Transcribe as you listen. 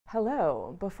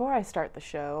Hello. Before I start the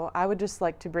show, I would just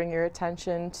like to bring your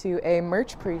attention to a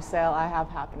merch pre-sale I have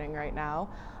happening right now.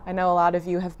 I know a lot of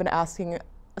you have been asking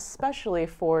especially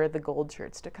for the gold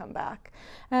shirts to come back,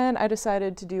 and I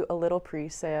decided to do a little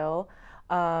pre-sale.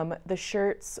 The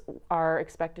shirts are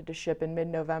expected to ship in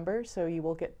mid-November, so you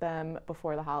will get them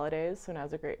before the holidays, so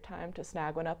now's a great time to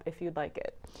snag one up if you'd like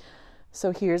it.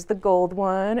 So here's the gold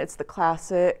one. It's the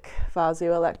classic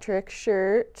Fazio electric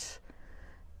shirt.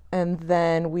 And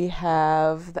then we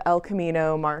have the El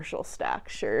Camino Marshall Stack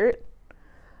shirt.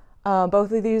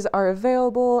 Both of these are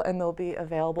available and they'll be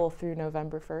available through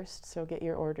November 1st, so get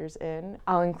your orders in.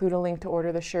 I'll include a link to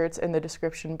order the shirts in the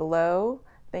description below.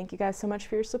 Thank you guys so much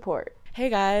for your support. Hey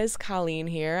guys, Colleen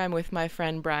here. I'm with my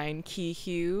friend Brian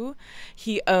Kehew.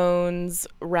 He owns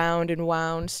Round and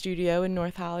Wound Studio in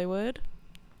North Hollywood.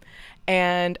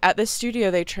 And at this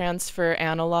studio, they transfer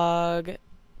analog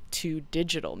to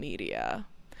digital media.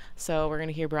 So we're going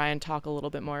to hear Brian talk a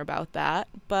little bit more about that.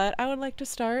 But I would like to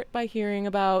start by hearing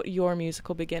about your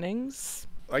musical beginnings.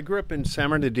 I grew up in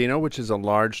San Bernardino, which is a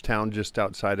large town just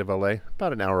outside of LA,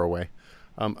 about an hour away.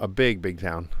 A big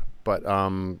town, but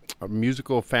a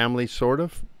musical family, sort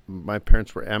of. My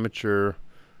parents were amateur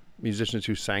musicians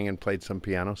who sang and played some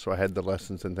piano, so I had the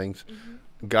lessons and things.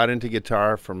 Got into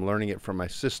guitar from learning it from my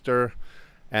sister.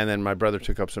 And then my brother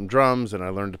took up some drums, and I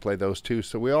learned to play those too.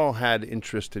 So we all had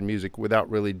interest in music without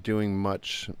really doing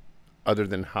much other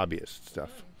than hobbyist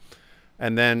stuff.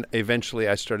 And then eventually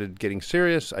I started getting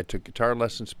serious. I took guitar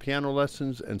lessons, piano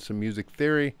lessons, and some music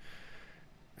theory.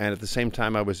 And at the same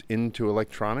time, I was into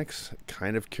electronics,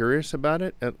 kind of curious about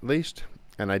it, at least.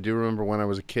 And I do remember when I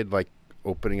was a kid, like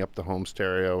opening up the home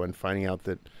stereo and finding out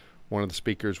that one of the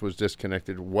speakers was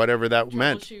disconnected, whatever that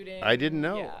meant. I didn't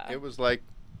know. Yeah. It was like,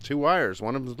 2 wires,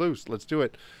 one of them's loose, let's do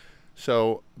it.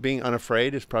 So being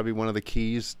unafraid is probably one of the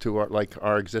keys to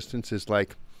our existence, is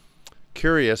like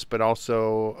curious, but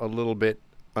also a little bit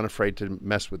unafraid to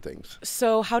mess with things.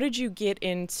 So how did you get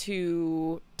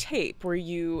into tape? Were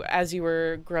you, as you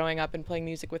were growing up and playing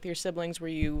music with your siblings, were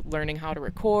you learning how to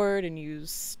record and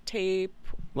use tape?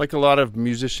 Like a lot of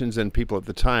musicians and people at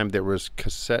the time, there was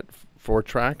cassette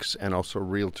 4-tracks and also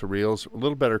reel-to-reels, a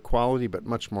little better quality, but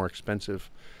much more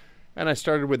expensive. And I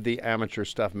started with the amateur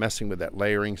stuff, messing with that,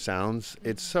 layering sounds.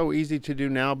 It's so easy to do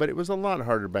now, but it was a lot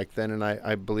harder back then, and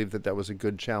I believe that was a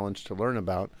good challenge to learn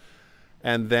about.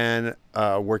 And then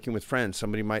working with friends.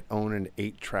 Somebody might own an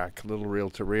 8-track little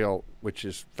reel-to-reel, which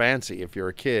is fancy if you're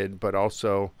a kid, but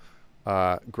also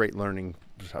great learning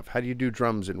stuff. How do you do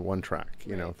drums in 1 track?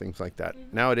 You know, things like that.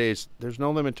 Nowadays, there's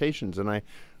no limitations, and I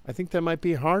think that might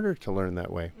be harder to learn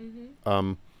that way.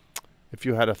 If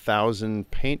you had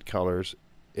 1,000 paint colors,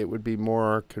 it would be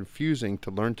more confusing to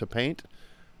learn to paint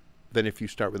than if you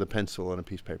start with a pencil and a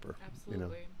piece of paper.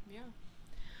 Absolutely, yeah.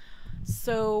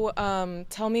 So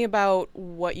tell me about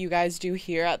what you guys do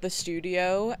here at the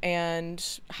studio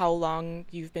and how long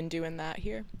you've been doing that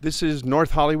here. This is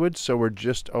North Hollywood, so we're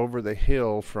just over the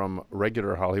hill from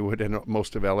regular Hollywood and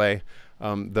most of LA.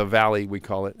 The Valley, we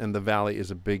call it, and the Valley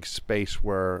is a big space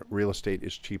where real estate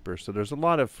is cheaper. So there's a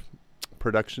lot of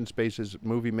production spaces,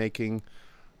 movie making.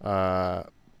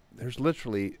 There's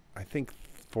literally, I think,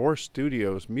 4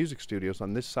 studios, music studios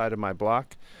on this side of my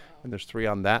block, and there's 3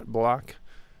 on that block,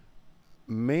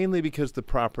 mainly because the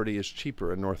property is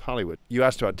cheaper in North Hollywood. You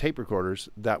asked about tape recorders.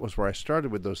 That was where I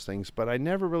started with those things, but I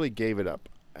never really gave it up.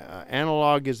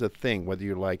 Analog is a thing, whether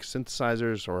you like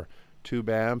synthesizers or tube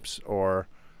amps or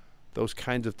those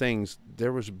kinds of things.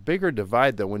 There was a bigger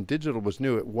divide, though. When digital was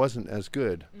new, it wasn't as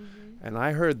good. And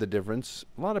I heard the difference.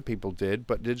 A lot of people did,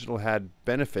 but digital had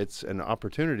benefits and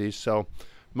opportunities. So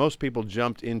most people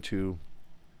jumped into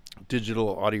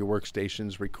digital audio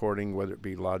workstations, recording, whether it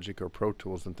be Logic or Pro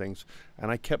Tools and things.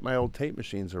 And I kept my old tape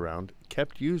machines around,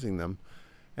 kept using them.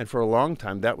 And for a long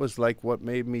time, that was like what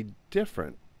made me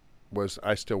different, was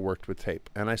I still worked with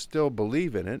tape. And I still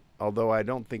believe in it, although I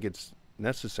don't think it's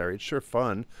necessary. It's sure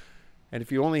fun. And if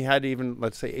you only had even,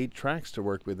 let's say, 8 tracks to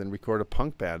work with and record a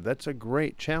punk band, that's a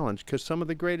great challenge, because some of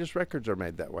the greatest records are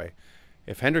made that way.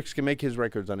 If Hendrix can make his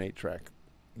records on 8-track,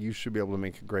 you should be able to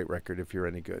make a great record if you're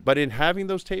any good. But in having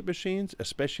those tape machines,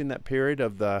 especially in that period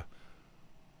of the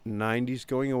 90s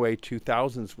going away,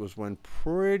 2000s was when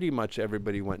pretty much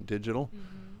everybody went digital.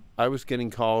 I was getting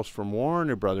calls from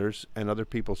Warner Brothers and other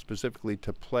people specifically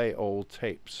to play old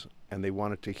tapes, and they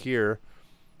wanted to hear,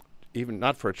 even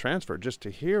not for a transfer, just to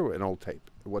hear an old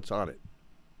tape, what's on it.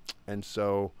 And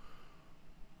so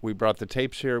we brought the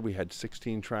tapes here. We had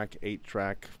 16-track,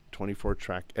 8-track,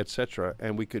 24-track, etc.,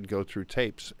 and we could go through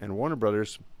tapes. And Warner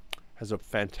Brothers has a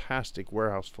fantastic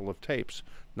warehouse full of tapes,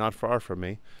 not far from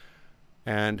me.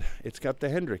 And it's got the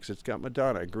Hendrix, it's got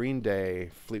Madonna, Green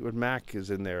Day, Fleetwood Mac is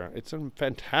in there. It's a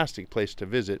fantastic place to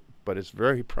visit, but it's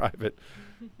very private.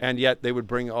 And yet they would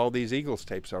bring all these Eagles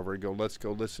tapes over and go, let's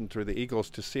go listen to the Eagles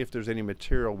to see if there's any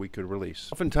material we could release.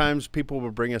 Oftentimes people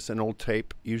will bring us an old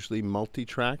tape, usually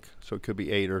multi-track, so it could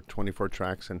be 8 or 24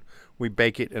 tracks, and we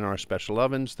bake it in our special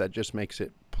ovens. That just makes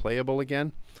it playable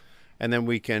again. And then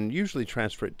we can usually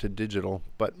transfer it to digital,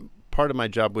 but part of my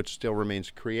job, which still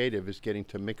remains creative, is getting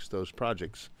to mix those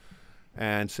projects.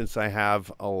 And since I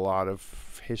have a lot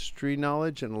of history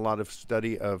knowledge and a lot of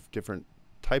study of different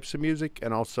types of music,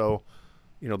 and also,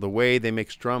 you know, the way they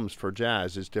mix drums for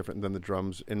jazz is different than the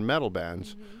drums in metal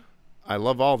bands. I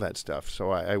love all that stuff,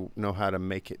 so I know how to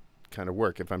make it kind of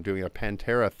work. If I'm doing a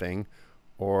Pantera thing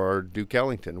or Duke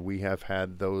Ellington, we have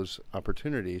had those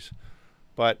opportunities.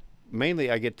 But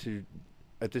mainly I get to,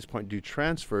 at this point, do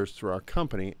transfers through our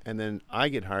company, and then I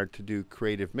get hired to do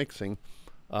creative mixing.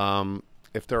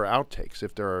 If there are outtakes,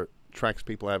 if there are tracks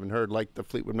people haven't heard, like the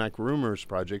Fleetwood Mac Rumors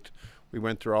project, we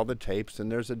went through all the tapes,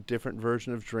 and there's a different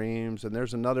version of Dreams, and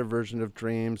there's another version of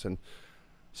Dreams, and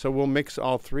so we'll mix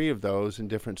all 3 of those in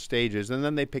different stages, and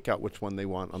then they pick out which one they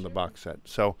want on the box set.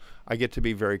 So I get to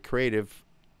be very creative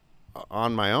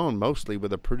on my own, mostly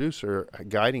with a producer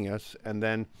guiding us, and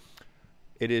then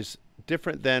it is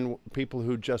different than people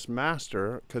who just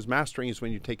master, because mastering is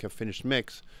when you take a finished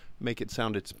mix, make it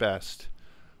sound its best.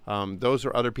 Those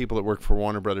are other people that work for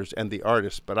Warner Brothers and the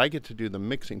artists, but I get to do the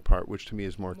mixing part, which to me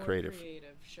is more creative.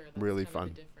 Sure, that's really kind of fun.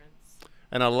 the difference.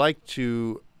 And I like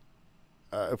to,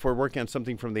 if we're working on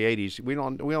something from the 80s, we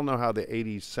all know how the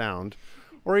 80s sound,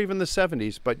 or even the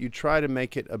 70s, but you try to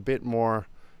make it a bit more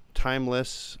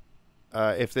timeless.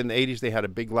 If in the 80s they had a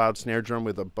big loud snare drum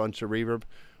with a bunch of reverb,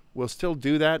 we'll still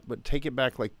do that, but take it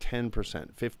back like 10%,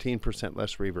 15%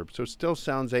 less reverb. So it still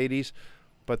sounds 80s,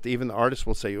 but even the artists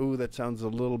will say, ooh, that sounds a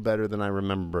little better than I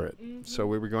remember it. So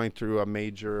we were going through a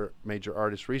major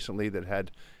artist recently that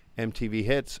had MTV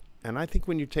hits, and I think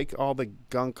when you take all the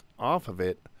gunk off of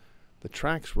it, the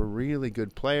tracks were really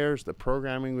good players, the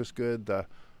programming was good, the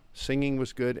singing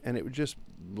was good, and it was just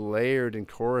layered in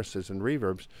choruses and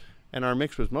reverbs. And our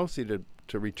mix was mostly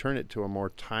to return it to a more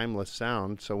timeless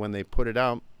sound, so when they put it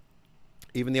out,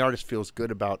 even the artist feels good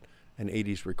about an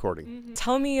 80s recording.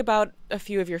 Tell me about a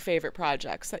few of your favorite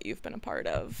projects that you've been a part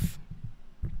of.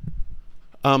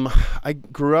 I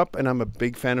grew up, and I'm a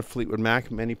big fan of Fleetwood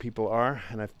Mac. Many people are,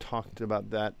 and I've talked about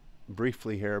that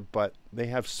briefly here, but they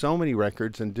have so many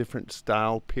records in different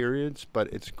style periods,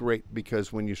 but it's great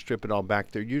because when you strip it all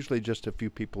back, they're usually just a few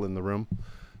people in the room.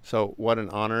 So what an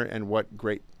honor, and what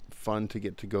great fun to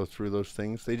get to go through those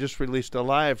things. They just released a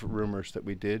live Rumors that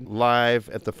we did live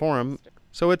at the Forum.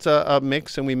 So it's a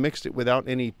mix, and we mixed it without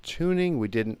any tuning. We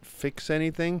didn't fix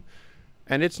anything.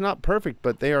 And it's not perfect,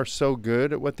 but they are so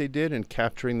good at what they did and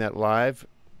capturing that live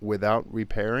without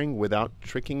repairing, without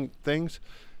tricking things.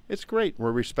 It's great.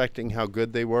 We're respecting how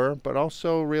good they were, but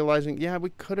also realizing, yeah,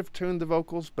 we could have tuned the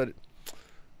vocals, but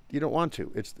you don't want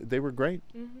to. They were great.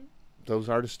 Those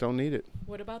artists don't need it.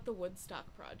 What about the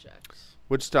Woodstock project?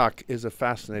 Woodstock is a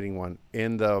fascinating one.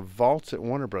 In the vaults at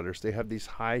Warner Brothers, they have these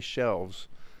high shelves,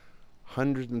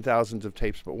 hundreds and thousands of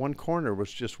tapes, but one corner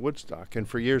was just Woodstock. And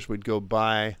for years, we'd go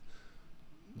by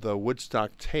the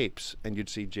Woodstock tapes, and you'd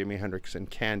see Jimi Hendrix and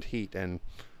Canned Heat and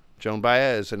Joan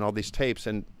Baez and all these tapes,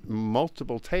 and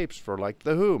multiple tapes for like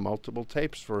The Who, multiple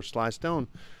tapes for Sly Stone,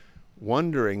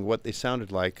 wondering what they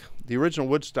sounded like. The original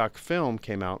Woodstock film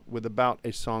came out with about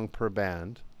a song per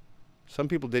band. Some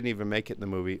people didn't even make it in the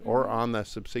movie or on the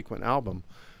subsequent album.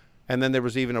 And then there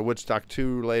was even a Woodstock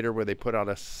 2 later where they put out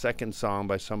a second song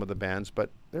by some of the bands, but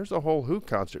there's a whole Who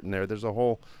concert in there. There's a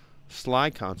whole Sly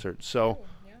concert. So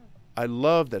I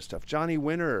love that stuff. Johnny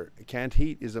Winter, Canned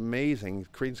Heat is amazing.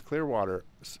 Creedence Clearwater.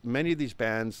 Many of these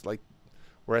bands like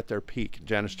were at their peak.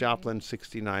 Janis Joplin,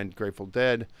 69, Grateful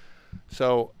Dead.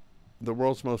 So the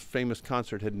world's most famous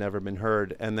concert had never been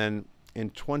heard. And then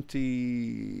in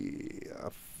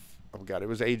it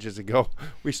was ages ago,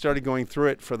 we started going through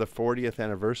it for the 40th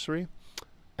anniversary.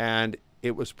 And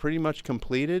it was pretty much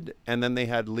completed. And then they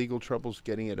had legal troubles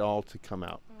getting it all to come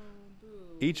out.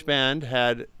 Each band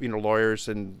had, lawyers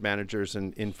and managers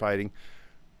and infighting.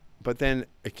 But then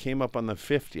it came up on the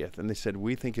 50th, and they said,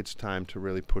 we think it's time to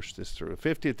really push this through.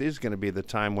 50th is going to be the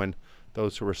time when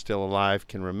those who are still alive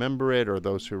can remember it, or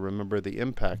those who remember the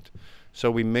impact. So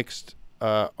we mixed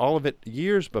all of it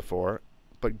years before,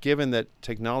 but given that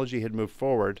technology had moved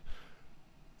forward,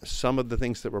 some of the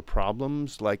things that were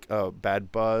problems, like a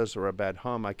bad buzz or a bad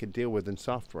hum, I could deal with in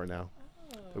software now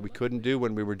that we couldn't do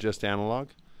when we were just analog.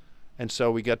 And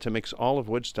so we got to mix all of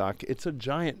Woodstock. It's a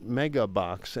giant mega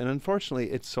box, and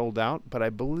unfortunately it's sold out, but I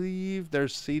believe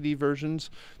there's CD versions.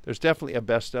 There's definitely a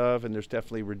best of, and there's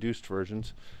definitely reduced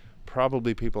versions.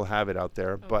 Probably people have it out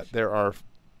there, but sure. there are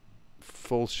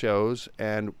full shows,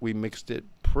 and we mixed it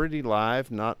pretty live,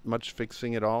 not much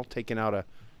fixing at all, taking out a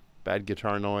bad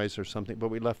guitar noise or something, but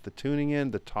we left the tuning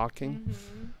in, the talking,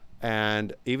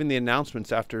 and even the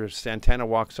announcements after Santana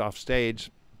walks off stage,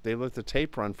 they let the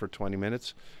tape run for 20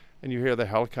 minutes, and you hear the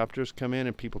helicopters come in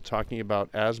and people talking about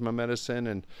asthma medicine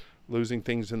and losing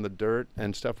things in the dirt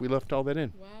and stuff. We left all that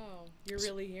in. Wow, you're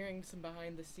really hearing some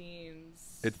behind the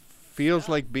scenes. It feels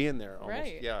like being there almost.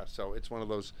 Right. Yeah, so it's one of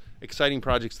those exciting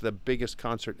projects. The biggest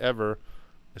concert ever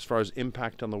as far as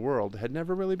impact on the world had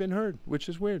never really been heard, which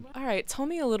is weird. All right, tell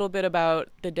me a little bit about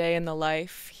the day in the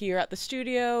life here at the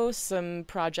studio, some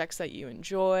projects that you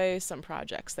enjoy, some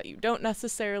projects that you don't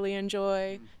necessarily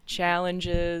enjoy,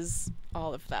 challenges,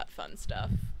 all of that fun stuff.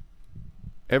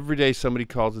 Every day somebody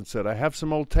calls and said, I have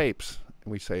some old tapes.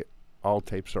 And we say, all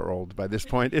tapes are old by this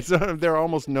point. There are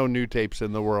almost no new tapes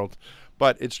in the world.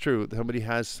 But it's true, somebody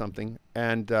has something.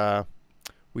 And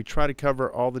we try to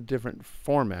cover all the different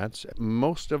formats.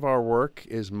 Most of our work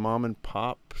is mom and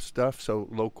pop stuff, so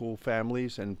local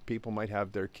families, and people might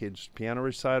have their kids' piano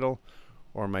recital,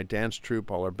 or my dance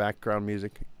troupe, all our background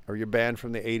music, or your band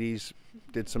from the 80s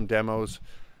did some demos.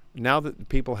 Now that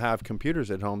people have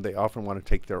computers at home, they often want to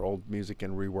take their old music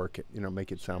and rework it,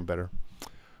 make it sound better.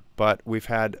 But we've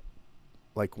had,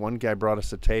 like, one guy brought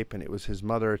us a tape, and it was his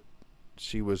mother.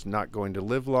 She was not going to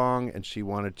live long, and she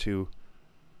wanted to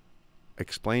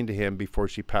explain to him before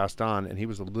she passed on, and he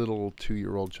was a little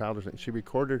 2-year-old child or something. She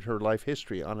recorded her life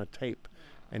history on a tape,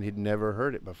 and he'd never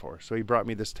heard it before. So he brought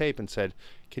me this tape and said,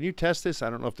 can you test this? I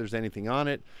don't know if there's anything on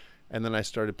it. And then I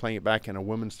started playing it back, and a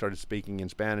woman started speaking in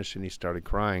Spanish, and he started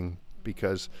crying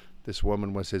because this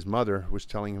woman was his mother, who was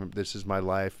telling him, this is my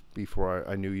life before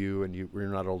I knew you, and you're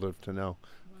not old enough to know.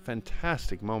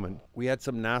 Fantastic moment. We had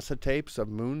some NASA tapes of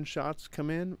moon shots come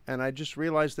in, and I just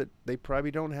realized that they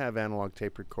probably don't have analog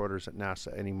tape recorders at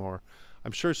NASA anymore.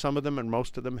 I'm sure some of them and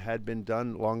most of them had been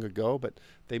done long ago, but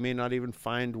they may not even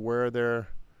find where their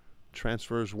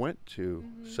transfers went to.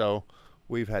 So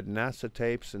we've had NASA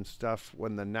tapes and stuff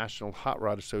when the National Hot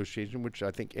Rod Association, which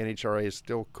I think NHRA is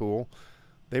still cool,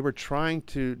 they were trying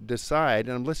to decide,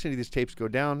 and I'm listening to these tapes go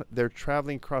down, they're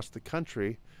traveling across the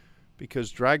country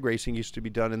because drag racing used to be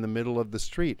done in the middle of the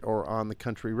street or on the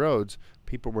country roads.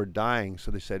 People were dying, so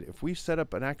they said, if we set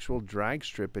up an actual drag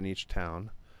strip in each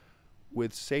town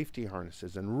with safety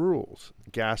harnesses and rules,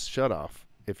 gas shutoff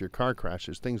if your car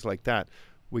crashes, things like that,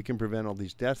 we can prevent all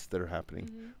these deaths that are happening.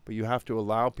 But you have to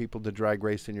allow people to drag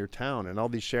race in your town, and all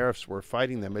these sheriffs were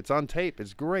fighting them. It's on tape.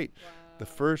 It's great. Wow. The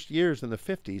first years in the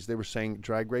 50s, they were saying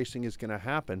drag racing is going to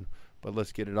happen, but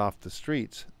let's get it off the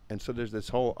streets. And so there's this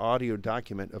whole audio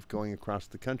document of going across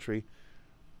the country,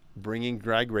 bringing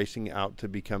drag racing out to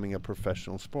becoming a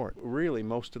professional sport. Really,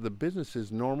 most of the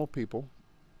businesses, normal people,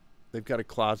 they've got a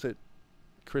closet,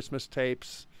 Christmas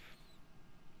tapes,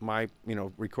 my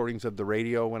recordings of the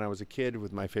radio when I was a kid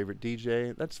with my favorite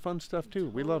DJ. That's fun stuff too.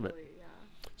 We love it. Yeah.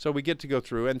 So we get to go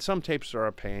through, and some tapes are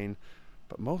a pain,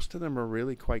 but most of them are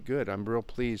really quite good. I'm real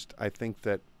pleased. I think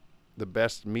that the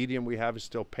best medium we have is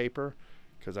still paper,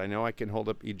 because I know I can hold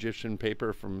up Egyptian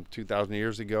paper from 2,000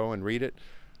 years ago and read it,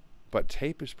 but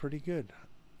tape is pretty good.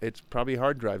 It's probably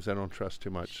hard drives I don't trust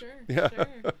too much. Sure, yeah.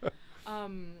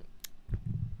 sure.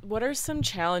 What are some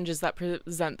challenges that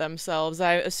present themselves?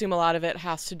 I assume a lot of it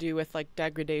has to do with like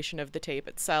degradation of the tape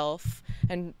itself,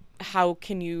 and how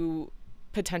can you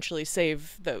potentially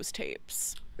save those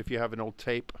tapes? If you have an old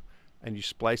tape and you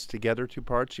splice together two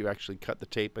parts, you actually cut the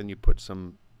tape and you put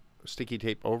some sticky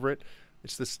tape over it.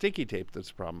 It's the sticky tape that's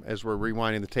the problem. As we're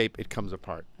rewinding the tape, it comes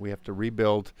apart. We have to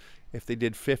rebuild. If they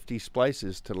did 50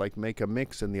 splices to like make a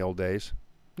mix in the old days,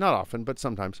 not often, but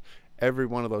sometimes, every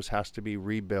one of those has to be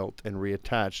rebuilt and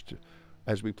reattached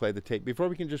as we play the tape. Before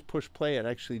we can just push play and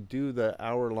actually do the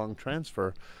hour-long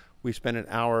transfer, we spend an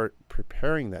hour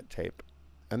preparing that tape.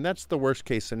 And that's the worst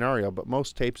case scenario, but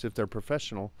most tapes, if they're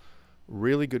professional,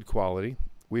 really good quality.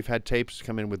 We've had tapes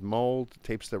come in with mold,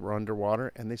 tapes that were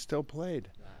underwater, and they still played.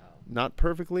 Wow. Not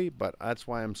perfectly, but that's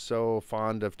why I'm so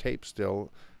fond of tape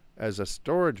still. As a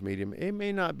storage medium, it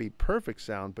may not be perfect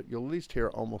sound, but you'll at least hear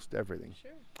almost everything.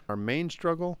 Sure. Our main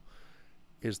struggle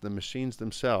is the machines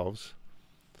themselves.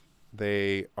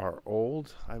 They are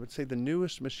old. I would say the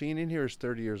newest machine in here is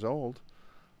 30 years old,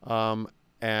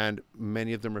 and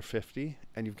many of them are 50,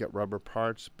 and you've got rubber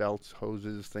parts, belts,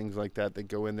 hoses, things like that that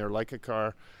go in there like a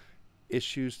car.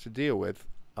 Issues to deal with.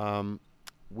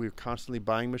 We're constantly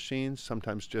buying machines,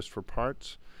 sometimes just for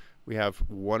parts. We have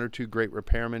one or two great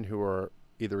repairmen who are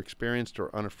either experienced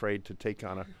or unafraid to take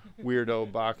on a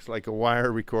weirdo box like a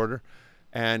wire recorder.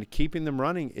 And keeping them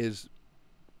running is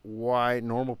why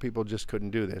normal people just couldn't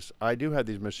do this. I do have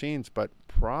these machines, but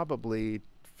probably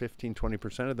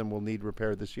 15–20% of them will need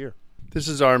repair this year. This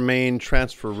is our main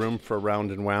transfer room for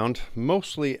round and wound.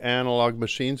 Mostly analog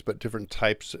machines, but different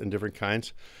types and different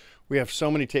kinds. We have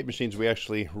so many tape machines, we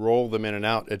actually roll them in and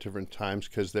out at different times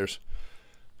because there's,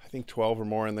 I think, 12 or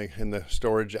more in the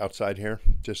storage outside here,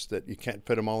 just that you can't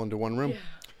fit them all into one room. Yeah.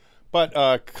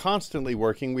 But constantly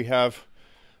working, we have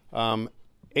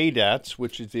ADATs,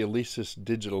 which is the Alesis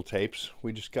digital tapes.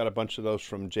 We just got a bunch of those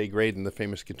from Jay Graydon, the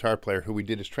famous guitar player, who we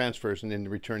did his transfers, and in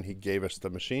return he gave us the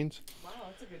machines. Wow,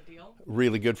 that's a good deal.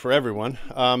 Really good for everyone.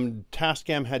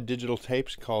 Tascam had digital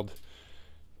tapes called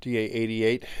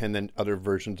DA88, and then other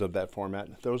versions of that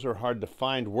format. Those are hard to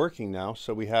find working now,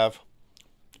 so we have,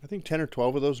 I think, 10 or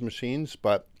 12 of those machines,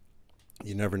 but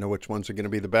you never know which ones are going to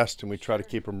be the best, and we try to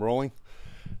keep them rolling.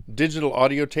 Digital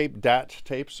audio tape, DAT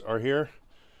tapes, are here.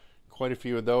 Quite a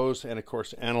few of those, and of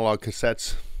course analog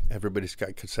cassettes. Everybody's got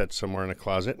cassettes somewhere in a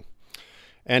closet.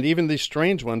 And even these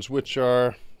strange ones, which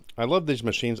are, I love these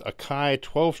machines, Akai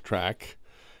 12-track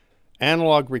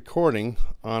analog recording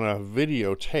on a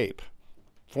videotape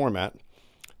format.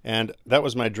 And that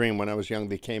was my dream when I was young.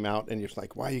 They came out and you're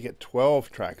like, wow, you get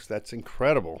 12 tracks. That's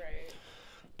incredible. Right.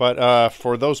 But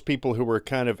for those people who were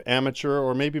kind of amateur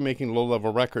or maybe making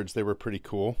low-level records, they were pretty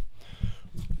cool.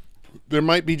 There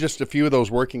might be just a few of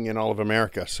those working in all of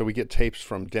America. So we get tapes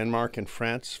from Denmark and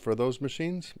France for those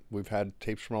machines. We've had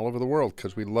tapes from all over the world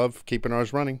because we love keeping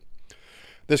ours running.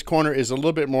 This corner is a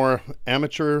little bit more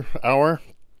amateur hour.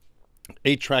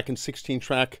 8-track and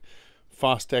 16-track,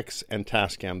 Fostex and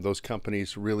Tascam. Those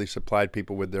companies really supplied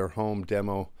people with their home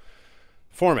demo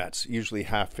formats, usually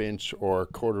half-inch or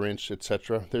quarter-inch,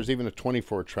 etc. There's even a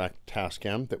 24-track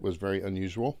Tascam that was very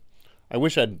unusual. I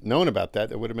wish I'd known about that.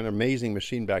 That would have been an amazing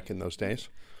machine back in those days.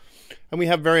 And we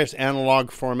have various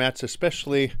analog formats,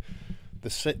 especially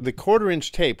the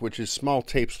quarter-inch tape, which is small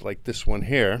tapes like this one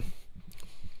here,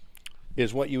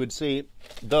 is what you would see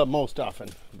the most often.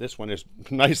 This one has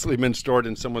nicely been stored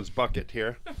in someone's bucket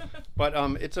here. But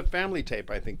it's a family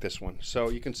tape, I think, this one. So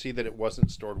you can see that it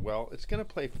wasn't stored well. It's going to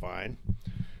play fine.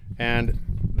 And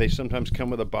they sometimes come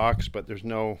with a box, but there's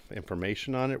no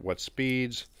information on it. What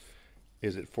speeds?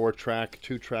 Is it 4-track,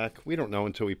 2-track? We don't know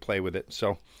until we play with it.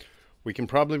 So we can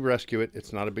probably rescue it.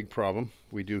 It's not a big problem.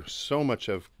 We do so much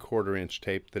of quarter-inch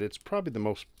tape that it's probably the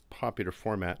most popular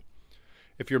format.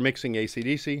 If you're mixing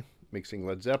AC/DC, mixing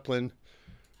Led Zeppelin,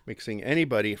 mixing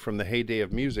anybody from the heyday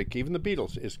of music, even the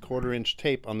Beatles, is quarter-inch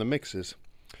tape on the mixes.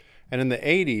 And in the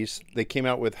 80s, they came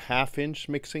out with half-inch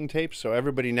mixing tapes. So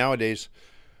everybody nowadays,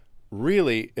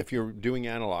 really, if you're doing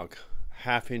analog,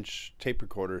 half-inch tape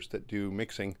recorders that do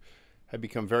mixing have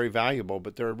become very valuable,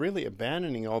 but they're really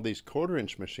abandoning all these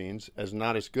quarter-inch machines as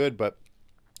not as good. But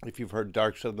if you've heard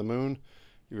Dark Side of the Moon,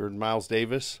 you've heard Miles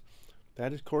Davis,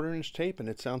 that is quarter-inch tape, and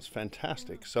it sounds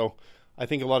fantastic. So I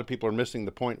think a lot of people are missing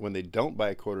the point when they don't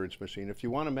buy a quarter-inch machine. If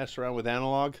you want to mess around with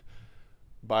analog,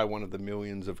 buy one of the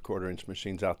millions of quarter-inch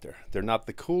machines out there. They're not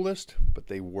the coolest, but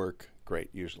they work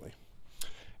great usually.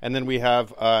 And then we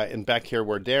have, in back here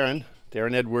where Darren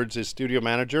Edwards is studio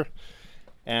manager.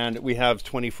 And we have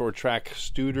 24-track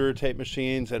Studer tape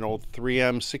machines, an old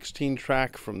 3M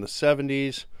 16-track from the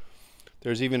 70s.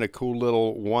 There's even a cool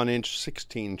little 1-inch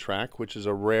 16-track, which is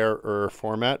a rarer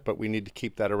format, but we need to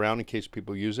keep that around in case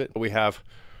people use it. We have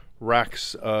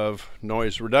racks of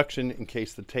noise reduction in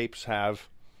case the tapes have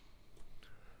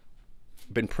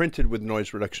been printed with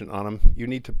noise reduction on them. You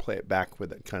need to play it back with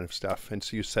that kind of stuff, and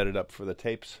so you set it up for the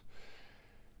tapes.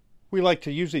 We like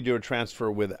to usually do a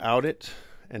transfer without it,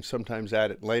 and sometimes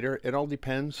add it later. It all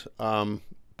depends,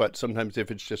 but sometimes if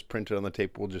it's just printed on the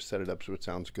tape, we'll just set it up so it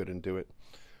sounds good and do it.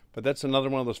 But that's another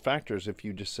one of those factors. If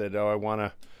you just said, oh, I want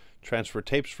to transfer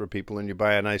tapes for people, and you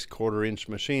buy a nice quarter-inch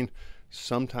machine,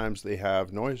 sometimes they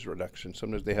have noise reduction.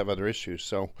 Sometimes they have other issues.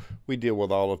 So we deal with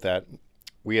all of that.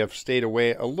 We have stayed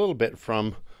away a little bit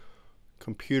from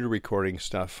computer recording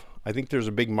stuff. I think there's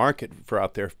a big market for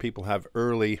out there if people have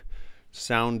early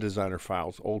sound designer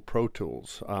files, old Pro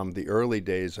Tools, the early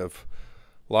days of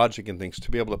Logic and things,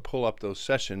 to be able to pull up those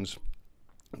sessions.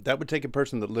 That would take a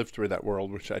person that lived through that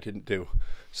world, which I didn't do.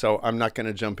 So I'm not going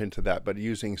to jump into that. But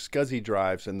using SCSI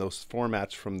drives and those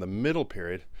formats from the middle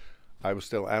period, I was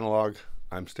still analog.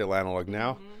 I'm still analog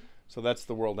now. So that's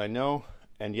the world I know.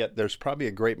 And yet there's probably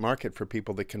a great market for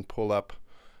people that can pull up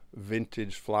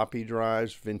vintage floppy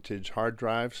drives, vintage hard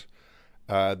drives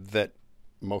that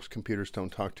most computers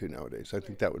don't talk to nowadays. I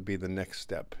think that would be the next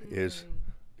step, is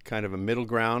kind of a middle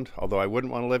ground, although I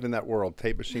wouldn't want to live in that world.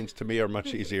 Tape machines to me are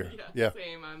much easier. Yeah,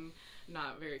 same. I'm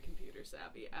not very computer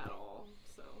savvy at all,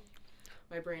 so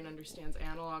my brain understands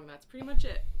analog, and that's pretty much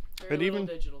it. Very little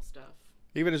digital stuff.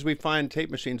 Even as we find tape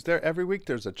machines, there every week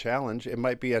there's a challenge. It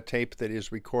might be a tape that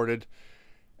is recorded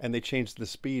and they change the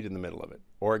speed in the middle of it,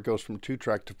 or it goes from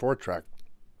 2-track to 4-track.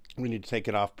 We need to take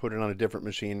it off, put it on a different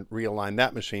machine, realign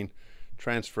that machine,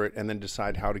 transfer it, and then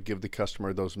decide how to give the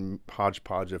customer those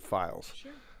hodgepodge of files.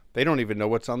 Sure. They don't even know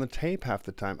what's on the tape half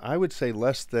the time. I would say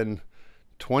less than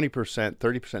 20%,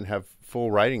 30% have full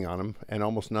writing on them, and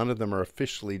almost none of them are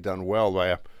officially done well by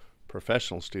a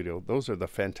professional studio. Those are the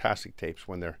fantastic tapes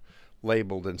when they're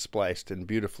labeled and spliced and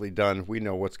beautifully done. We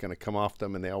know what's going to come off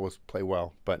them, and they always play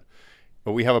well. But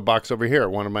we have a box over here.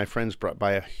 One of my friends brought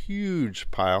by a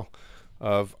huge pile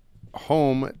of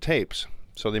home tapes.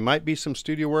 So there might be some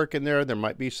studio work in there. There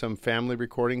might be some family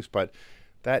recordings, but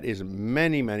that is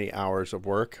many, many hours of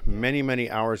work, many, many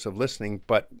hours of listening.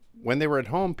 But when they were at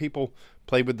home, people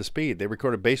played with the speed. They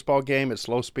recorded a baseball game at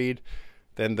slow speed,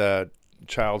 then the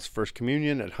child's first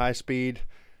communion at high speed,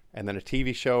 and then a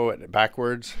TV show at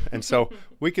backwards. And so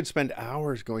we could spend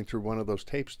hours going through one of those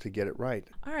tapes to get it right.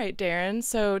 All right, Darren.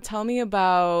 So tell me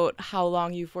about how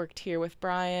long you've worked here with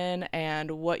Brian and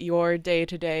what your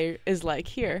day-to-day is like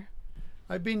here.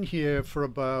 I've been here for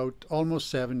about almost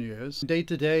 7 years. Day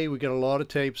to day, we get a lot of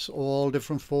tapes, all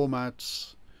different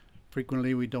formats.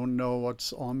 Frequently, we don't know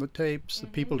what's on the tapes. The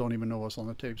people don't even know what's on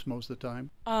the tapes most of the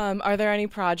time. Are there any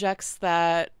projects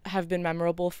that have been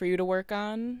memorable for you to work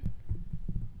on?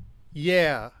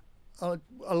 Yeah, a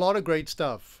lot of great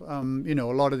stuff. You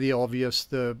know, a lot of the obvious,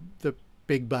 the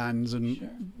big bands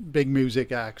and big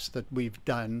music acts that we've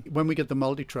done. When we get the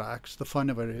multi-tracks, the fun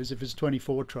of it is if it's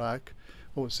 24-track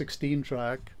or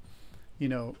 16-track, you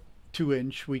know,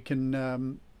 2-inch, we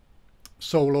can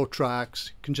solo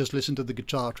tracks, can just listen to the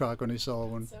guitar track on its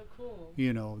own. So cool.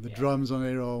 You know, the drums on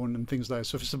their own and things like that.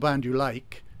 So if it's a band you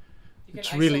like, you it's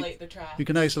can really isolate the tracks. You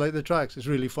can isolate the tracks. It's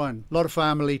really fun. A lot of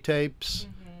family tapes.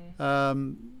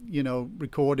 You know,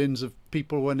 recordings of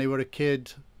people when they were a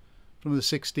kid from the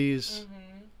 60s.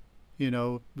 You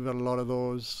know, we've got a lot of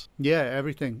those. Yeah,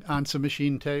 everything. Answer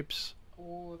machine tapes.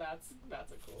 Oh, that's a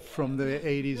cool one. From the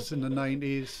 80s and the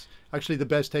 90s. Actually, the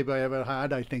best tape I ever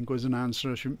had, I think, was an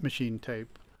answer machine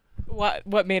tape.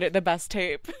 What made it the best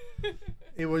tape?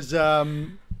 It was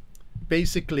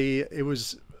basically, it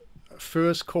was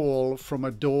first call from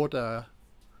a daughter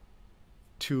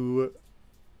to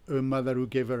her mother who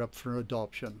gave her up for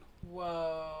adoption.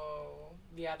 Whoa.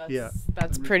 Yeah,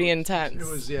 that's And pretty intense.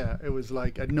 It was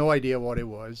like, I had no idea what it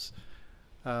was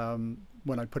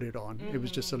when I put it on. It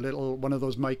was just a little, one of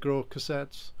those micro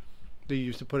cassettes they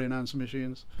used to put in answer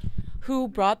machines. Who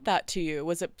brought that to you?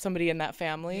 Was it somebody in that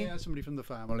family? Yeah, somebody from the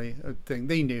family. I think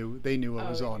they knew what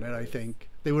was on it. I think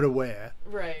they were aware.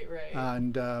 Right.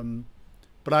 And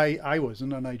but I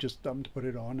wasn't, and I just happened to put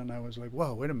it on, and I was like,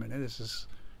 "Wow, wait a minute, this is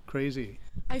crazy."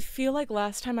 I feel like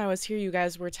last time I was here, you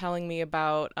guys were telling me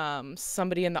about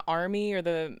somebody in the army or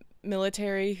the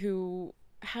military who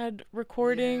had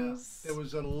recordings. Yeah, there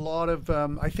was a lot of.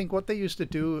 I think what they used to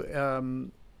do.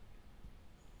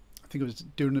 I think it was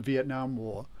during the Vietnam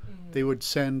War. They would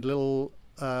send little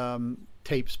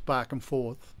tapes back and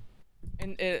forth.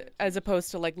 And as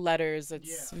opposed to like letters,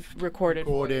 it's recorded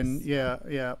voice.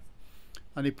 Yeah.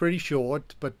 And they're pretty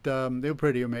short, but they were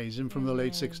pretty amazing from the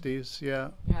late 60s.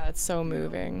 Yeah. Yeah, that's so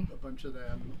moving. A bunch of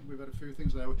them. We've had a few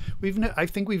things there. I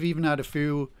think we've even had a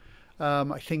few.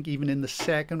 I think even in the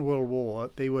Second World War,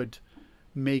 they would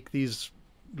make these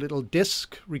little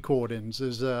disc recordings.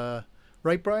 There's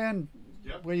right, Brian?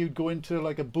 Yep. Where you'd go into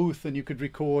like a booth and you could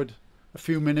record a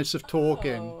few minutes of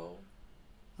talking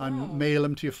and mail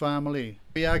them to your family.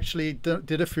 We actually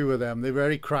did a few of them. They're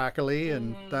very crackly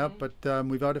and that, but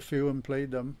we've had a few and played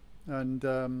them.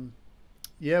 And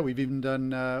yeah, we've even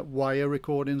done wire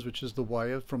recordings, which is the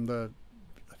wire from the,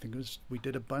 I think it was, we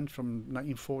did a bunch from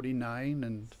 1949,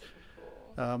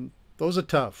 and those are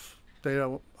tough. They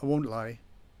are, I won't lie,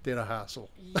 they're a hassle.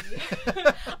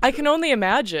 Yeah. I can only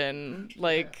imagine,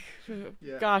 like,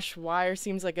 gosh, wire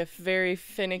seems like a very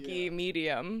finicky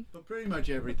medium. But pretty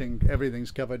much everything's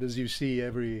covered, as you see,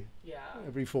 every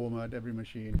format, every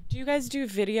machine. Do you guys do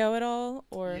video at all,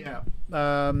 or? Yeah,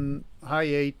 high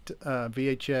 8,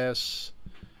 VHS,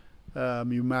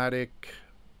 Pneumatic,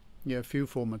 a few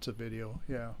formats of video.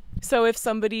 Yeah. So if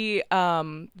somebody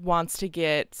wants to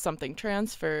get something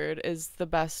transferred, is the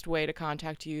best way to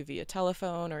contact you via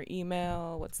telephone or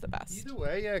email? What's the best? Either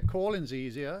way, yeah, calling's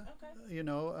easier. Okay.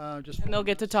 Just. And they'll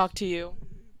get to talk to you.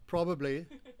 Probably,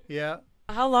 yeah.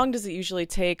 How long does it usually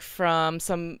take from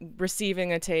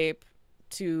receiving a tape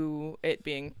to it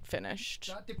being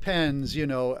finished? That depends, you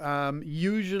know.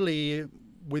 Usually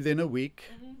within a week,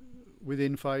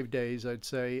 within 5 days, I'd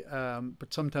say.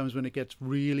 But sometimes when it gets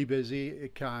really busy,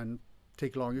 it can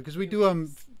take longer because we do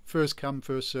them first come,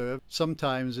 first serve.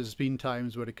 Sometimes there's been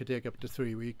times where it could take up to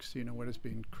 3 weeks, you know, when it's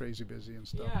been crazy busy and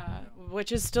stuff. Yeah,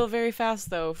 which is still very fast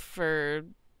though for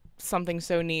something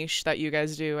so niche that you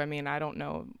guys do. I mean, I don't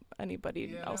know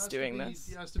anybody else doing this.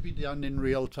 It has to be done in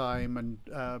real time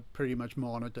and pretty much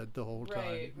monitored the whole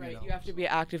time. Right. know, You have to be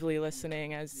actively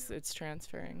listening as it's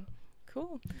transferring.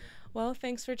 Cool. Well,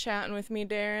 thanks for chatting with me,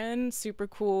 Darren. Super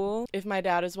cool. If my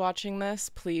dad is watching this,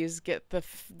 please get the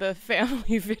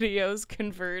family videos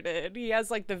converted. He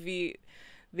has like the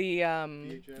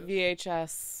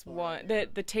VHS one.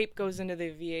 The tape goes into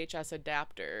the VHS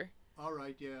adapter. All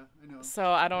right, yeah, I know.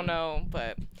 So I don't know,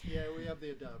 but Yeah, we have the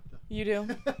adapter. you do.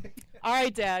 All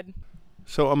right, Dad.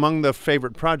 So among the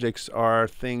favorite projects are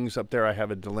things up there. I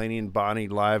have a Delaney and Bonnie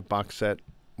live box set.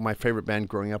 My favorite band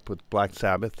growing up with Black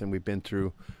Sabbath, and we've been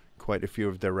through quite a few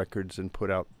of their records and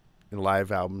put out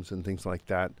live albums and things like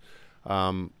that.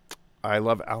 I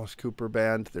love Alice Cooper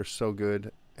Band. They're so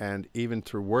good. And even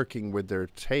through working with their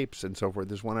tapes and so forth,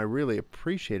 there's one I really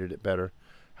appreciated it better,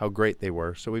 how great they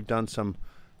were. So we've done some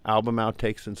album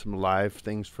outtakes and some live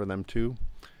things for them too.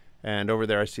 And over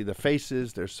there I see the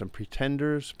Faces. There's some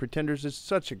Pretenders. Pretenders is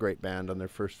such a great band on their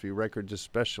first few records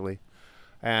especially.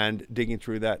 And digging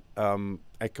through that,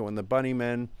 Echo and the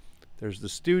Bunnymen. There's the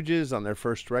Stooges on their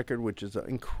first record, which is an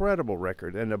incredible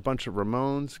record, and a bunch of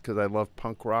Ramones, because I love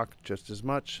punk rock just as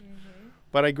much.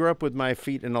 But I grew up with my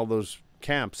feet in all those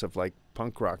camps of like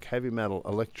punk rock, heavy metal,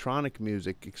 electronic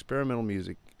music, experimental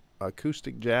music,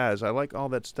 acoustic jazz. I like all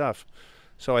that stuff.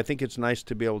 So I think it's nice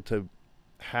to be able to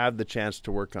have the chance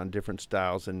to work on different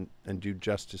styles and do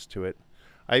justice to it.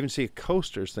 I even see a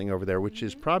Coasters thing over there, which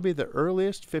is probably the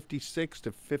earliest, 56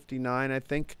 to 59, I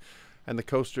think. And the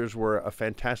Coasters were a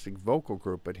fantastic vocal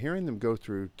group, but hearing them go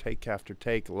through take after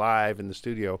take live in the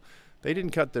studio, they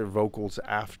didn't cut their vocals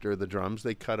after the drums.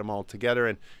 They cut them all together,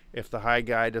 and if the high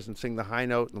guy doesn't sing the high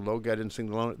note and the low guy didn't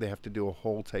sing the low note, they have to do a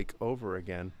whole take over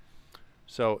again.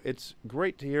 So it's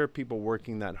great to hear people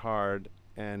working that hard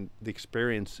and the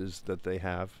experiences that they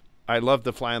have. I love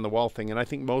the fly on the wall thing, and I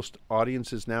think most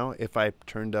audiences now, if I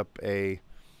turned up a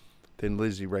Thin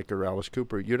Lizzy record or Alice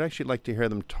Cooper, you'd actually like to hear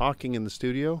them talking in the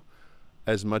studio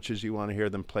as much as you want to hear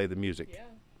them play the music. Yeah.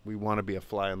 We want to be a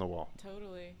fly on the wall.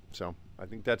 Totally. So I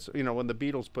think that's, you know, when the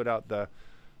Beatles put out the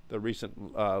recent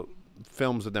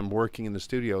films of them working in the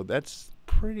studio, that's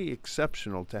pretty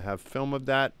exceptional to have film of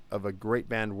that, of a great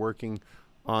band working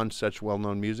on such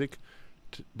well-known music.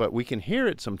 But we can hear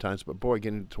it sometimes, but boy,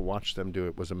 getting to watch them do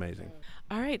it was amazing.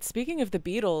 All right, speaking of the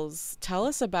Beatles, tell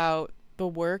us about the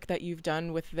work that you've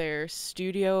done with their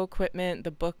studio equipment,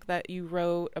 the book that you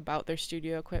wrote about their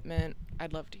studio equipment.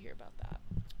 I'd love to hear about that.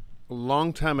 A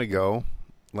long time ago,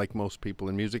 like most people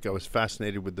in music, I was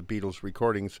fascinated with the Beatles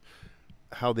recordings,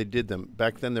 how they did them.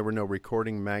 Back then, there were no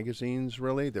recording magazines,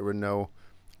 really. There were no,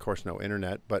 of course, no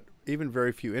internet, but even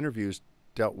very few interviews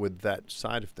dealt with that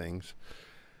side of things.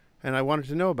 And I wanted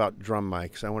to know about drum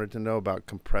mics. I wanted to know about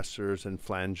compressors and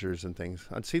flangers and things.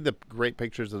 I'd see the great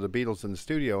pictures of the Beatles in the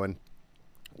studio, and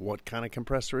what kind of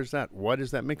compressor is that? What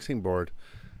is that mixing board?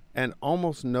 And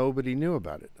almost nobody knew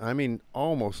about it. I mean,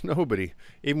 almost nobody.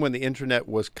 Even when the internet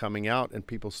was coming out and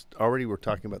people already were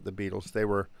talking about the Beatles, they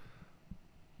were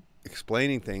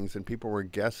explaining things and people were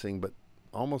guessing, but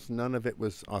almost none of it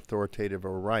was authoritative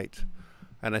or right.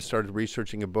 And I started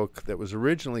researching a book that was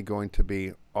originally going to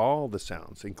be all the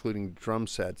sounds, including drum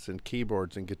sets and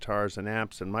keyboards and guitars and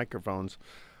amps and microphones.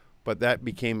 But that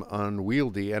became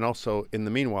unwieldy. And also, in the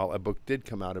meanwhile, a book did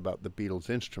come out about the Beatles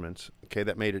instruments. Okay,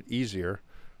 that made it easier,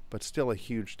 but still a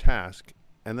huge task.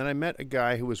 And then I met a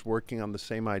guy who was working on the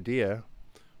same idea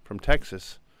from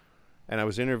Texas. And I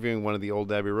was interviewing one of the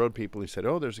old Abbey Road people. He said,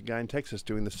 "Oh, there's a guy in Texas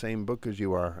doing the same book as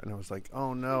you are." And I was like,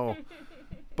 oh, no.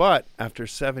 But after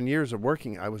 7 years of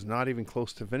working, I was not even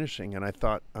close to finishing. And I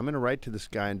thought, I'm going to write to this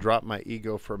guy and drop my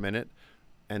ego for a minute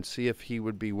and see if he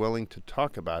would be willing to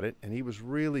talk about it. And he was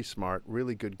really smart,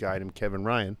 really good guy named Kevin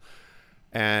Ryan,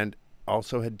 and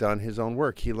also had done his own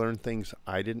work. He learned things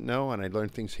I didn't know, and I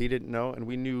learned things he didn't know, and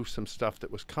we knew some stuff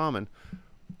that was common.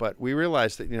 But we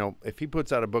realized that, you know, if he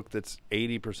puts out a book that's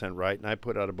 80% right and I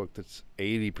put out a book that's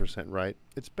 80% right,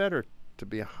 it's better to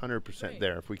be 100%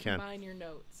 there if we can. Combine your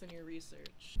notes and your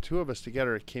research. Two of us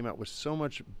together, it came out with so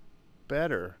much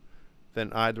better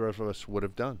than either of us would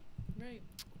have done. Right.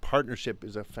 Partnership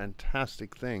is a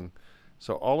fantastic thing.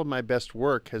 So all of my best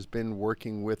work has been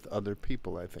working with other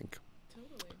people, I think.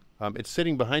 Totally. It's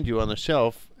sitting behind you on the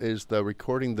shelf is the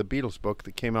Recording the Beatles book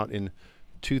that came out in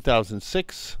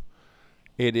 2006.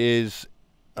 It is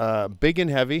big and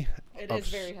heavy. It is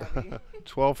very heavy.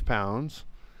 12 pounds.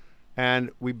 And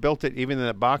we built it, even in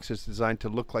that box, it's designed to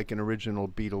look like an original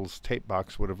Beatles tape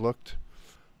box would have looked.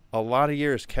 A lot of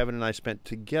years Kevin and I spent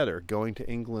together going to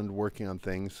England working on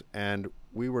things, and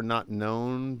we were not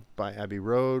known by Abbey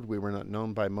Road. We were not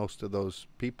known by most of those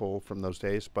people from those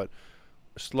days, but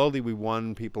slowly we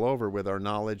won people over with our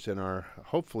knowledge and our,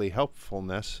 hopefully,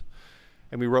 helpfulness.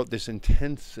 And we wrote this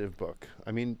intensive book.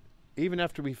 I mean, even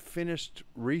after we finished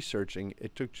researching,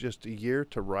 it took just a year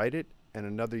to write it and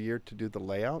another year to do the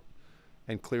layout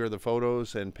and clear the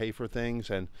photos and pay for things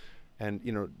and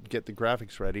you know, get the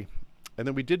graphics ready. And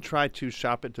then we did try to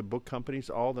shop it to book companies.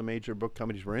 All the major book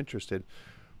companies were interested,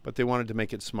 but they wanted to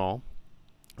make it small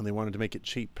and they wanted to make it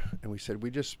cheap. And we said, we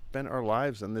just spent our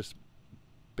lives on this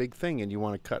big thing and you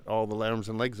want to cut all the arms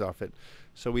and legs off it.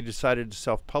 So we decided to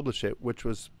self-publish it, which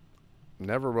was,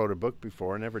 never wrote a book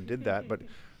before, never did that. But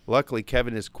luckily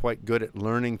Kevin is quite good at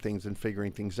learning things and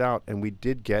figuring things out. And we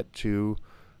did get to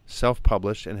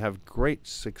self-publish and have great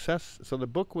success. So the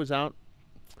book was out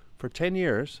for 10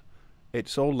 years. It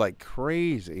sold like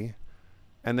crazy.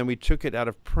 And then we took it out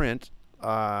of print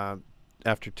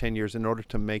after 10 years in order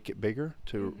to make it bigger,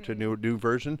 to new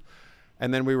version.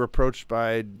 And then we were approached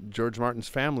by George Martin's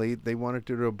family. They wanted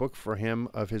to do a book for him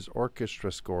of his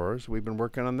orchestra scores. We've been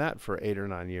working on that for 8 or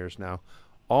 9 years now.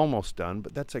 Almost done,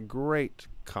 but that's a great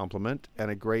compliment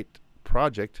and a great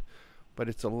project. But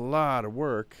it's a lot of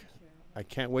work. I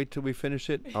can't wait till we finish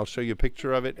it. I'll show you a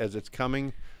picture of it as it's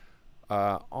coming.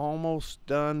 Almost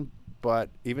done,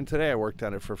 but even today I worked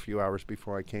on it for a few hours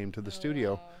before I came to the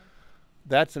studio. Wow.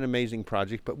 That's an amazing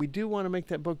project, but we do want to make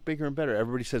that book bigger and better.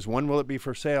 Everybody says, when will it be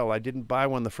for sale? I didn't buy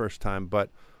one the first time, but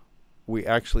we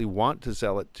actually want to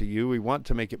sell it to you. We want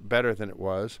to make it better than it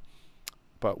was,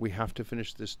 but we have to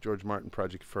finish this George Martin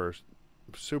project first.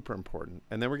 Super important.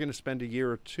 And then we're going to spend a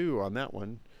year or two on that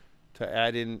one to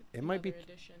add in, it might be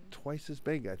edition. Twice as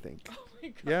big, I think. Oh my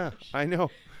gosh. Yeah, I know.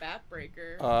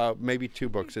 Backbreaker. Maybe 2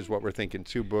 books is what we're thinking.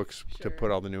 2 books to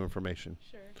put all the new information.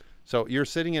 Sure. So you're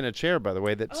sitting in a chair, by the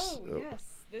way. That's. Oh yes,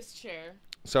 this chair.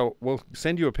 So we'll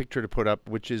send you a picture to put up,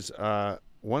 which is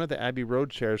one of the Abbey Road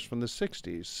chairs from the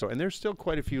 60s. So, and there's still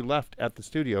quite a few left at the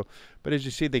studio, but as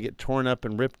you see, they get torn up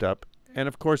and ripped up. And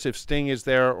of course, if Sting is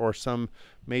there or some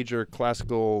major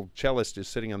classical cellist is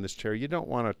sitting on this chair, you don't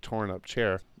want a torn up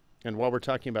chair. And while we're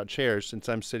talking about chairs, since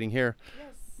I'm sitting here,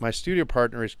 my studio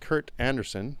partner is Kurt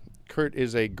Anderson. Kurt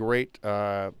is a great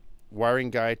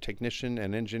wiring guy, technician,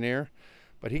 and engineer.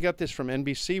 But he got this from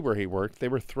NBC where he worked. They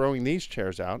were throwing these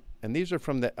chairs out. And these are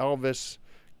from the Elvis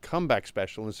comeback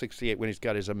special in '68 when he's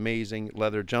got his amazing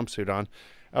leather jumpsuit on.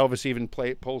 Elvis even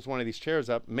pulls one of these chairs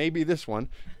up, maybe this one,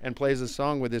 and plays a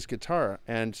song with his guitar.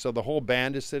 And so the whole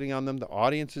band is sitting on them. The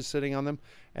audience is sitting on them.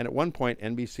 And at one point,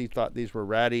 NBC thought these were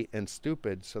ratty and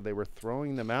stupid, so they were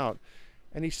throwing them out.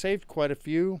 And he saved quite a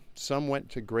few. Some went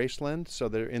to Graceland, so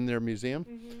they're in their museum.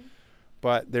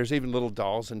 But there's even little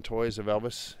dolls and toys of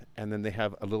Elvis. And then they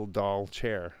have a little doll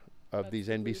chair of these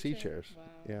NBC chairs. Wow.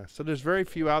 Yeah, so there's very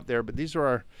few out there, but these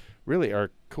are really our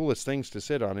coolest things to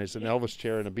sit on is an Elvis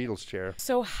chair and a Beatles chair.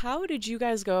 So how did you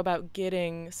guys go about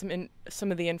getting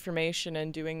some of the information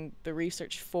and doing the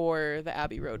research for the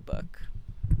Abbey Road book?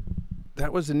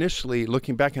 That was initially,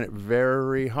 looking back on it,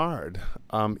 very hard.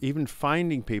 Even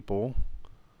finding people,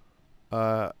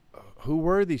 who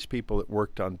were these people that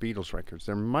worked on Beatles records?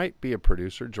 There might be a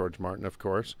producer, George Martin, of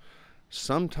course.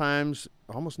 Sometimes,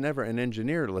 almost never, an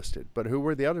engineer listed. But who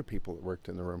were the other people that worked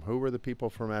in the room? Who were the people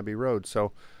from Abbey Road?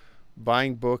 So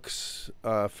buying books,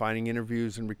 finding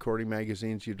interviews and recording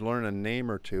magazines, you'd learn a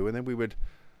name or two. And then we would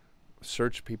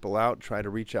search people out, try to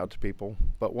reach out to people.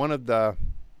 But one of the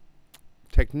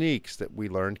techniques that we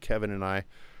learned, Kevin and I,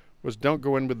 was don't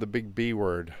go in with the big B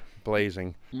word,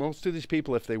 blazing. Most of these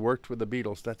people, if they worked with the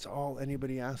Beatles, that's all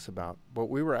anybody asks about. But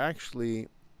we were actually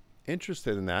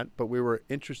interested in that, but we were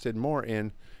interested more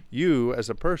in you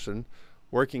as a person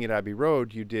working at Abbey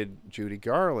Road. You did Judy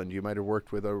Garland. You might have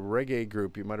worked with a reggae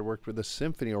group. You might have worked with a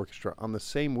symphony orchestra on the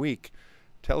same week.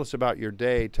 Tell us about your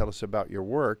day. Tell us about your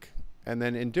work. And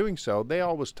then in doing so, they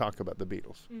always talk about the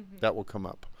Beatles. That will come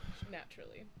up.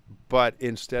 Naturally. But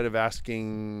instead of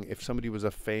asking if somebody was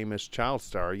a famous child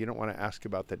star, you don't want to ask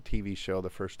about that TV show the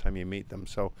first time you meet them.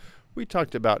 So we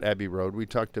talked about Abbey Road. We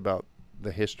talked about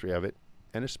the history of it.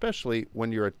 And especially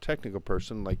when you're a technical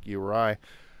person like you or I,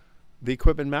 the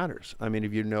equipment matters. I mean,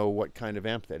 if you know what kind of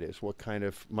amp that is, what kind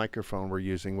of microphone we're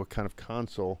using, what kind of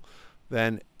console,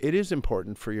 then it is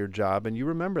important for your job. And you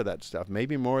remember that stuff,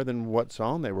 maybe more than what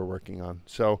song they were working on.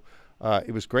 So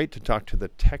it was great to talk to the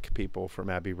tech people from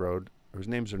Abbey Road whose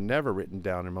names are never written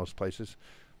down in most places.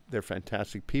 They're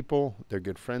fantastic people. They're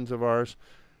good friends of ours.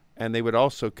 And they would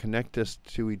also connect us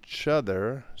to each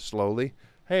other slowly.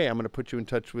 Hey, I'm going to put you in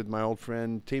touch with my old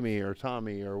friend Timmy or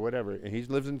Tommy or whatever. And he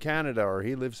lives in Canada or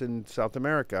he lives in South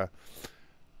America.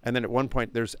 And then at one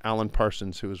point, there's Alan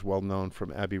Parsons, who is well known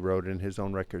from Abbey Road and his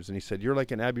own records. And he said, you're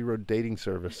like an Abbey Road dating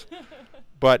service.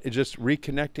 But it just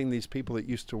reconnecting these people that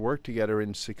used to work together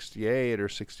in 68 or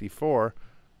 64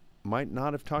 might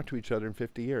not have talked to each other in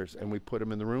 50 years. And we put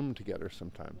them in the room together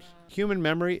sometimes. Wow. Human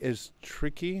memory is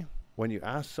tricky. When you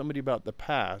ask somebody about the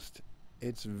past,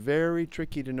 it's very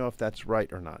tricky to know if that's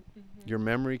right or not. Mm-hmm. Your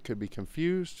memory could be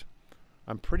confused.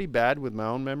 I'm pretty bad with my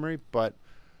own memory, but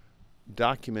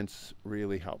documents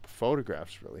really help.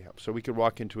 Photographs really help. So we could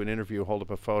walk into an interview, hold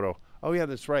up a photo. Oh, yeah,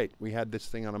 that's right. We had this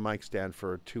thing on a mic stand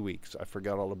for 2 weeks. I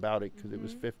forgot all about it because it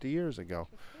was 50 years ago.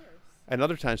 And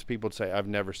other times people would say, I've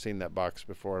never seen that box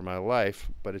before in my life,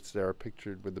 but it's there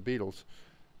pictured with the Beatles.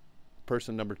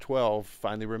 Person number 12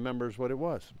 finally remembers what it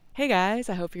was. Hey guys,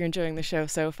 I hope you're enjoying the show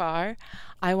so far.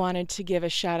 I wanted to give a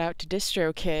shout out to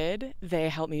DistroKid. They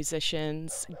help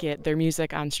musicians get their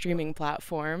music on streaming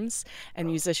platforms, and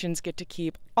musicians get to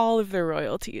keep all of their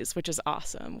royalties, which is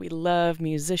awesome. We love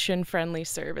musician-friendly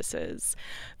services.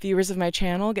 Viewers of my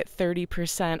channel get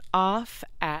 30% off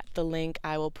at the link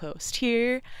I will post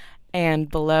here. And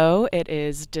below it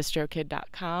is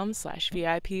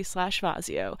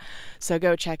distrokid.com/VIP/Fazio. So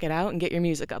go check it out and get your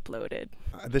music uploaded.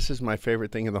 This is my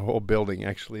favorite thing in the whole building,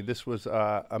 actually. This was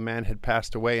a man had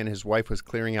passed away and his wife was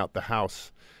clearing out the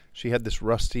house. She had this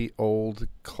rusty old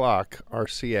clock,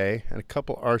 RCA, and a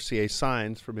couple RCA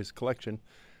signs from his collection.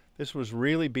 This was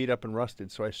really beat up and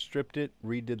rusted, so I stripped it,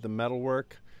 redid the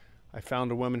metalwork. I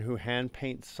found a woman who hand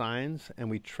paints signs, and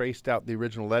we traced out the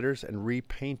original letters and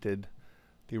repainted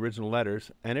the original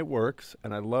letters, and it works.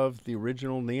 And I love the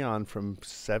original neon from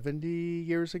 70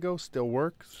 years ago, still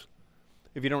works.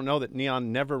 If you don't know that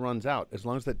neon never runs out, as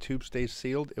long as that tube stays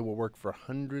sealed, it will work for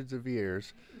hundreds of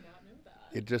years. I did not know that.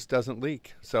 It just doesn't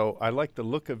leak. So I like the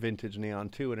look of vintage neon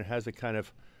too, and it has a kind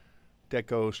of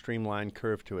deco streamlined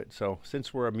curve to it. So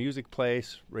since we're a music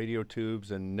place, radio tubes,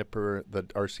 and Nipper, the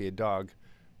RCA dog,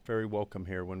 very welcome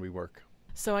here when we work.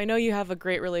 So I know you have a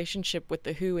great relationship with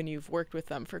The Who and you've worked with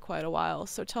them for quite a while.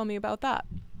 So tell me about that.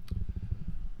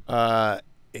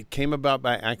 It came about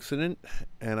by accident,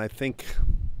 and I think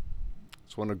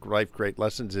it's one of life's great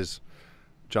lessons is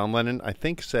John Lennon, I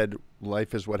think, said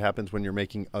life is what happens when you're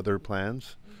making other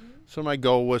plans. Mm-hmm. So my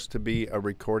goal was to be a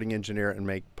recording engineer and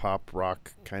make pop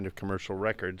rock kind of commercial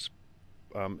records.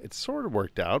 It sort of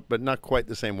worked out, but not quite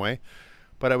the same way.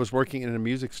 But I was working in a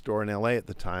music store in LA at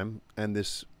the time, and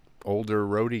this older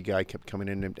roadie guy kept coming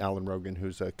in named Alan Rogan,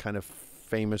 who's a kind of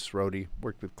famous roadie,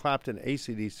 worked with Clapton,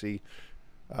 AC/DC,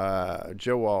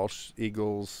 Joe Walsh,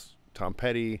 Eagles, Tom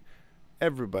Petty,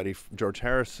 everybody, George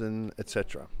Harrison,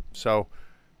 etc. So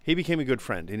he became a good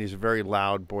friend, and he's a very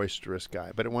loud, boisterous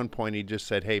guy. But at one point he just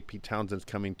said, hey, Pete Townshend's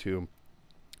coming to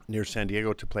near San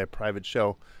Diego to play a private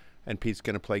show, and Pete's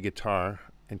going to play guitar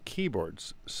and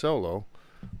keyboards solo.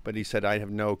 But he said, I have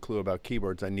no clue about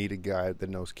keyboards. I need a guy that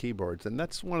knows keyboards. And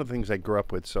that's one of the things I grew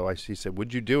up with. So he said,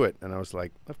 would you do it? And I was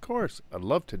like, of course, I'd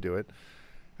love to do it.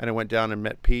 And I went down and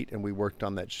met Pete, and we worked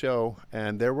on that show.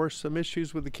 And there were some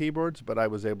issues with the keyboards, but I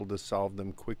was able to solve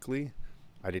them quickly.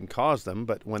 I didn't cause them,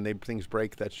 but when things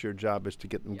break, that's your job, is to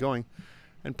get them going.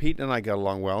 And Pete and I got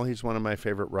along well. He's one of my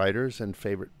favorite writers and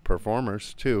favorite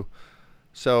performers, too.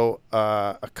 So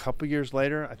a couple years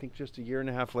later, I think just a year and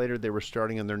a half later, they were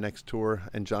starting on their next tour,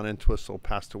 and John Entwistle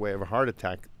passed away of a heart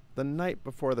attack the night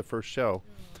before the first show.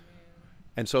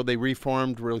 And so they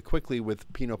reformed really quickly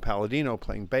with Pino Palladino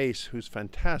playing bass, who's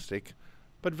fantastic,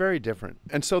 but very different.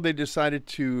 And so they decided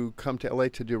to come to LA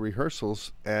to do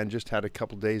rehearsals, and just had a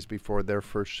couple days before their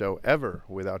first show ever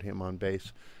without him on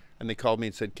bass. And they called me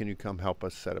and said, can you come help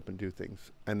us set up and do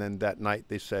things? And then that night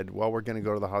they said, well, we're going to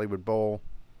go to the Hollywood Bowl.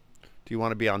 Do you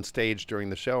want to be on stage during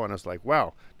the show? And I was like,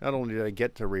 wow, not only did I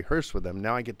get to rehearse with them,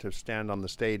 now I get to stand on the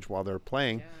stage while they're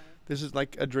playing. Yeah. This is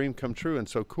like a dream come true and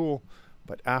so cool.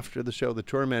 But after the show, the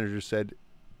tour manager said,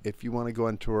 if you want to go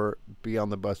on tour, be on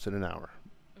the bus in an hour.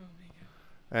 Oh my God.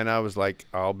 And I was like,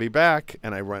 I'll be back.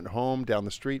 And I went home down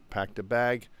the street, packed a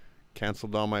bag,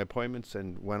 canceled all my appointments,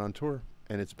 and went on tour.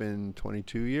 And it's been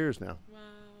 22 years now. Wow.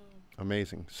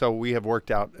 Amazing. So we have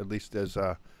worked out, at least as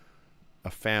a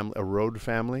road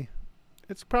family.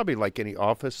 It's probably like any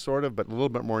office, sort of, but a little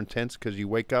bit more intense because you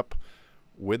wake up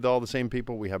with all the same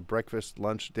people. We have breakfast,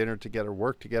 lunch, dinner together,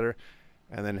 work together,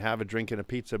 and then have a drink and a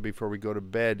pizza before we go to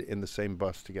bed in the same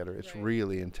bus together. It's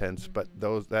really intense, but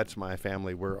that's my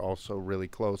family. We're also really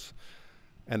close.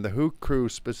 And the Who crew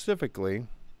specifically,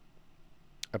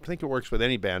 I think it works with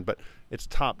any band, but it's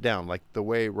top down, like the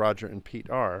way Roger and Pete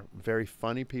are. Very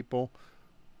funny people,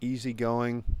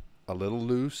 easygoing, a little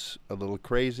loose, a little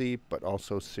crazy, but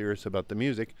also serious about the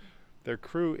music. Their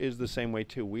crew is the same way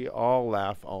too. We all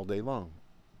laugh all day long.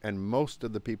 And most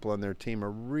of the people on their team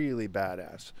are really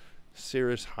badass,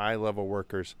 serious, high-level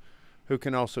workers who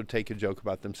can also take a joke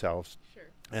about themselves. Sure.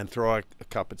 And throw a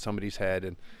cup at somebody's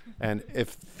head. And if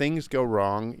things go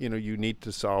wrong, you know, you need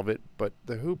to solve it. But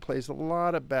The Who plays a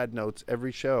lot of bad notes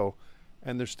every show,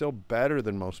 and they're still better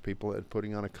than most people at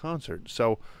putting on a concert.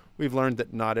 So we've learned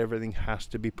that not everything has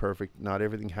to be perfect. Not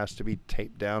everything has to be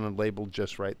taped down and labeled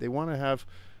just right. They want to have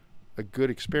a good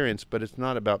experience, but it's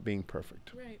not about being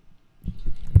perfect. Right.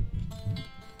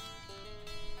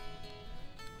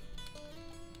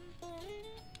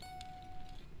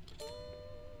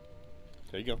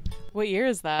 There you go. What year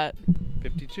is that?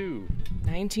 52.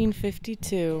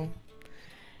 1952.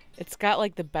 It's got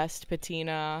like the best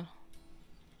patina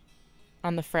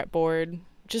on the fretboard.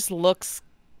 Just looks,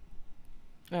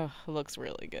 oh, it looks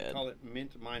really good. Call it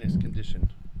mint minus condition.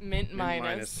 Mint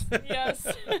minus. Yes.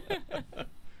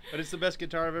 But it's the best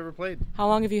guitar I've ever played. How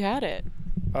long have you had it?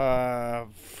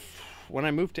 When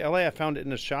I moved to LA, I found it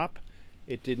in a shop.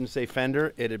 It didn't say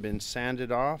Fender. It had been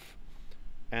sanded off.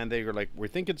 And they were like, we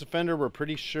think it's a Fender, we're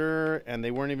pretty sure. And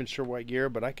they weren't even sure what year,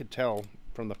 but I could tell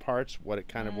from the parts what it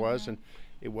kind of was. And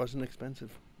it wasn't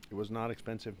expensive. It was not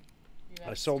expensive.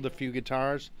 I sold a few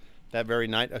guitars. That very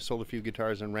night, I sold a few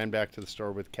guitars and ran back to the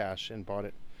store with cash and bought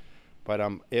it. But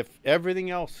if everything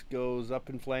else goes up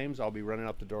in flames, I'll be running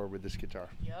out the door with this guitar.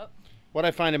 Yep. What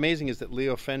I find amazing is that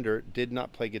Leo Fender did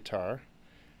not play guitar.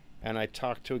 And I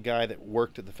talked to a guy that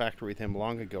worked at the factory with him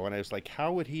long ago. And I was like,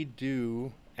 how would he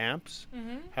do amps?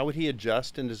 How would he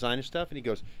adjust and design his stuff? And he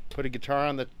goes, put a guitar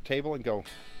on the table and go.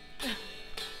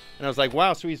 And I was like,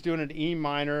 wow, so he's doing an E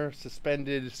minor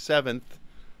suspended seventh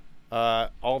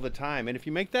all the time. And if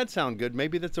you make that sound good,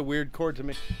 maybe that's a weird chord to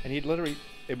me. And he'd literally,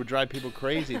 it would drive people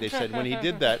crazy, they said, when he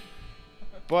did that.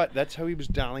 But that's how he was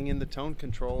dialing in the tone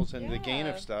controls and the gain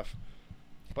of stuff.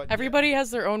 But everybody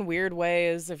has their own weird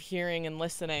ways of hearing and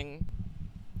listening.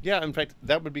 Yeah, in fact,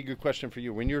 that would be a good question for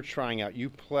you. When you're trying out, you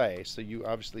play, so you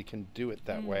obviously can do it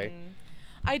that way.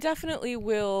 I definitely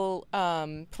will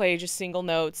play just single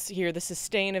notes, hear the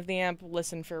sustain of the amp,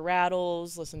 listen for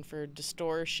rattles, listen for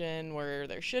distortion where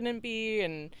there shouldn't be,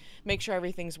 and make sure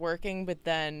everything's working. But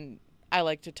then I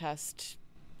like to test,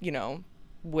 you know,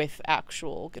 with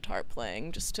actual guitar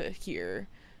playing just to hear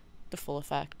the full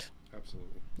effect.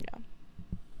 Absolutely. Yeah.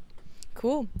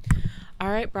 Cool. All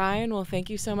right, Brian. Well, thank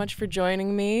you so much for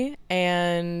joining me,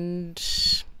 and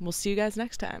we'll see you guys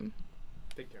next time.